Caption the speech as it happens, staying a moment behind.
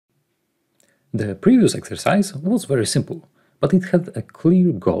The previous exercise was very simple, but it had a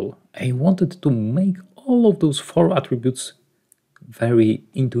clear goal. I wanted to make all of those 4 attributes very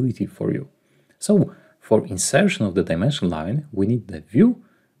intuitive for you. So, for insertion of the dimension line, we need the view,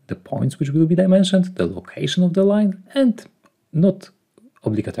 the points which will be dimensioned, the location of the line, and not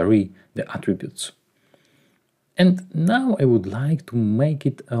obligatory the attributes. And now I would like to make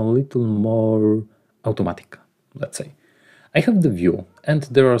it a little more automatic, let's say. I have the view, and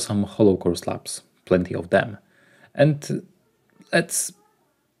there are some hollow core slabs, plenty of them. And let's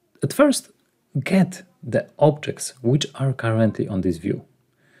at first get the objects which are currently on this view.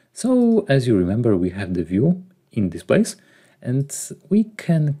 So as you remember, we have the view in this place, and we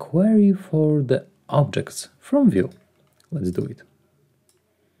can query for the objects from view. Let's do it.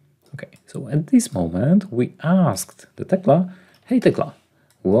 Okay, so at this moment we asked the Tekla, hey Tekla,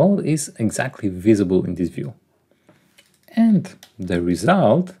 what is exactly visible in this view? And the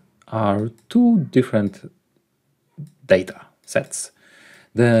result are 2 different data sets.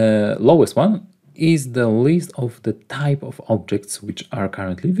 The lowest one is the list of the type of objects which are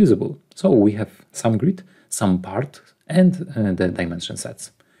currently visible. So we have some grid, some part, and the dimension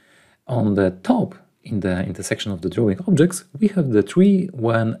sets. On the top, in the intersection of the drawing objects, we have the tree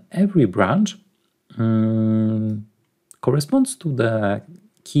when every branch corresponds to the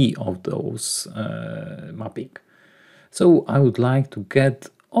key of those mapping. So I would like to get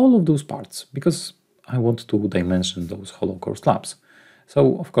all of those parts because I want to dimension those hollow core slabs.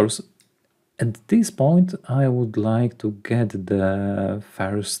 So of course, at this point, I would like to get the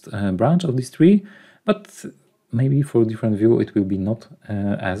first branch of this tree, but maybe for different view it will be not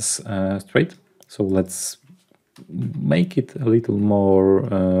as straight. So let's make it a little more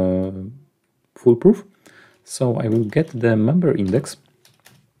foolproof. So I will get the member index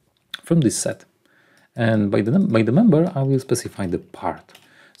from this set. And by the member, I will specify the part.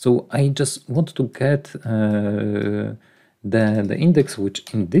 So I just want to get the index, which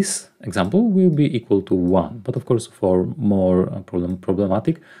in this example will be equal to 1. But of course, for more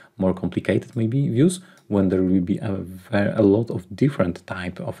problematic, more complicated maybe views, when there will be a lot of different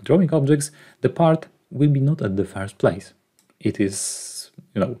type of drawing objects, the part will be not at the first place. It is,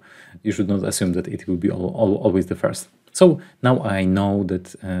 you should not assume that it will be always the first. So now I know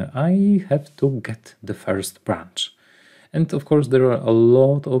that I have to get the first branch. And of course there are a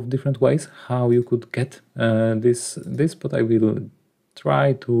lot of different ways how you could get this, but I will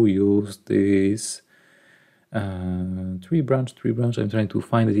try to use this tree branch. I'm trying to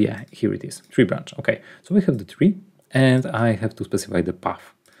find it. Yeah, here it is, tree branch. Okay, so we have the tree and I have to specify the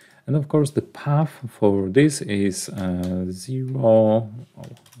path. And of course the path for this is 0. Oh,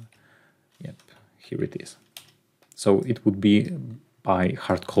 yep, here it is. So it would be by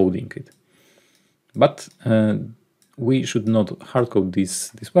hard coding it. But we should not hard code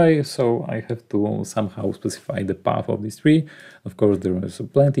this way, so I have to somehow specify the path of this tree. Of course, there is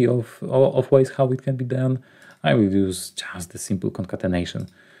plenty of ways how it can be done. I will use just the simple concatenation.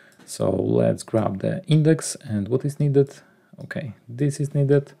 So let's grab the index and what is needed. Okay, this is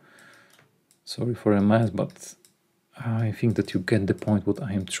needed. Sorry for a mess, but I think that you get the point what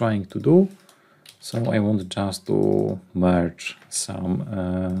I am trying to do. So I want just to merge some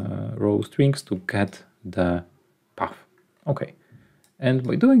row strings to get the path. Okay, and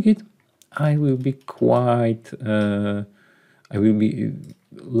by doing it, I will be I will be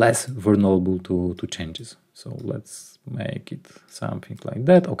less vulnerable to changes. So let's make it something like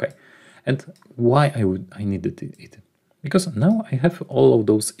that. Okay, and why I needed it? Because now I have all of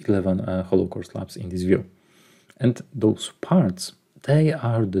those 11 hollow core slabs in this view, and those parts, they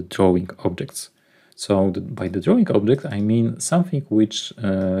are the drawing objects. So by the drawing object, I mean something which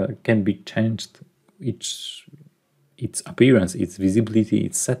can be changed. Its appearance, its visibility,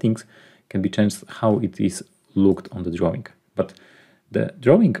 its settings can be changed how it is looked on the drawing. But the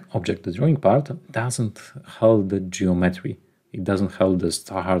drawing object, the drawing part, doesn't hold the geometry. It doesn't hold the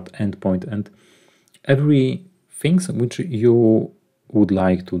start, endpoint, and every things which you would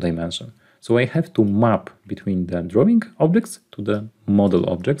like to dimension. So I have to map between the drawing objects to the model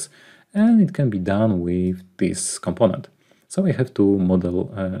objects, and it can be done with this component. So I have to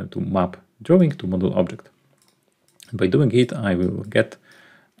map drawing to model object. By doing it, I will get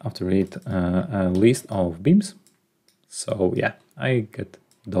after it a list of beams. So yeah, I get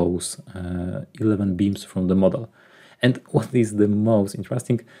those 11 beams from the model. And what is the most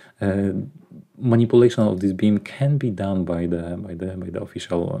interesting, manipulation of this beam can be done by the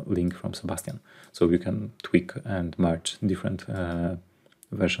official link from Sebastian. So you can tweak and merge different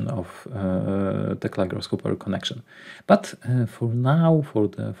version of Tekla Grasshopper connection. But for now, for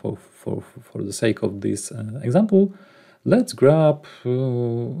the sake of this example, Let's grab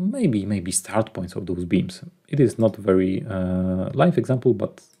maybe start points of those beams. It is not very live example,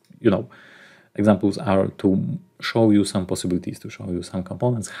 but examples are to show you some possibilities, to show you some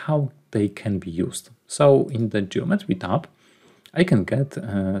components, how they can be used. So in the geometry tab, I can get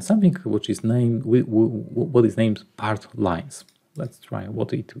something which is named what is named part lines. Let's try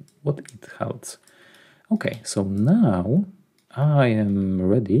what it holds. Okay, so now I am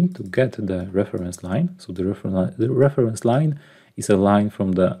ready to get the reference line. So the reference line is a line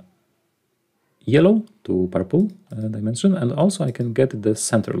from the yellow to purple dimension, and also I can get the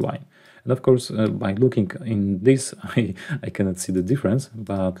center line. And of course, by looking in this, I cannot see the difference,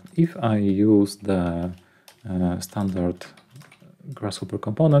 but if I use the standard Grasshopper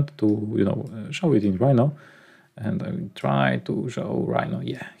component to show it in Rhino, and I will try to show Rhino.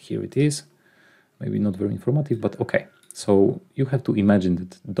 Yeah, here it is. Maybe not very informative, but okay. So you have to imagine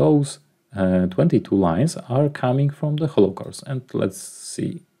that those 22 lines are coming from the hollow cores, and let's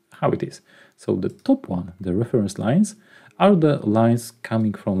see how it is. So the top one, the reference lines, are the lines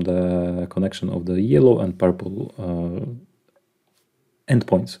coming from the connection of the yellow and purple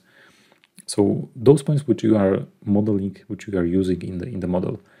endpoints. So those points which you are modeling, which you are using in the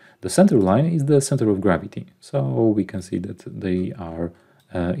model. The center line is the center of gravity. So we can see that they are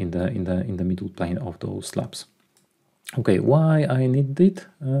in the middle plane of those slabs. Okay, why I need it?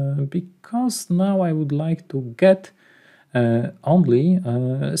 Because now I would like to get only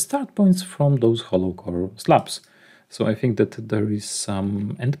start points from those hollow core slabs. So I think that there is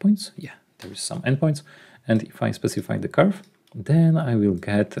some endpoints. Yeah, there is some endpoints. And if I specify the curve, then I will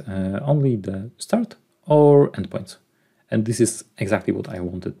get only the start or endpoints. And this is exactly what I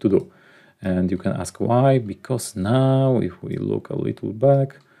wanted to do. And you can ask why, because now if we look a little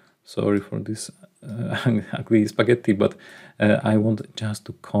back, sorry for this ugly spaghetti, but I want just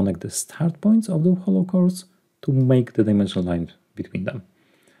to connect the start points of the hollow cores to make the dimension line between them.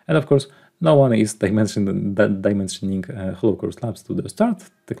 And of course, no one is dimensioning hollow core slabs to the start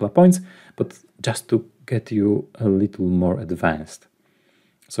Tekla points, but just to get you a little more advanced.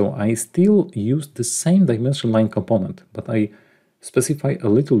 So I still use the same dimension line component, but I specify a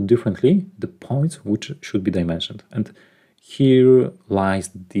little differently the points which should be dimensioned. And here lies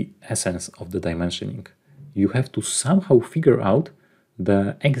the essence of the dimensioning. You have to somehow figure out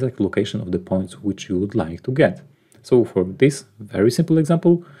the exact location of the points which you would like to get. So for this very simple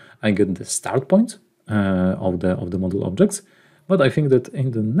example, I get the start points of the model objects, but I think that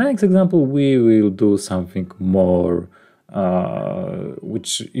in the next example we will do something more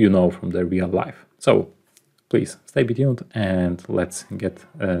which you know from the real life. So please stay tuned and let's get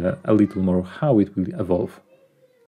a little more how it will evolve.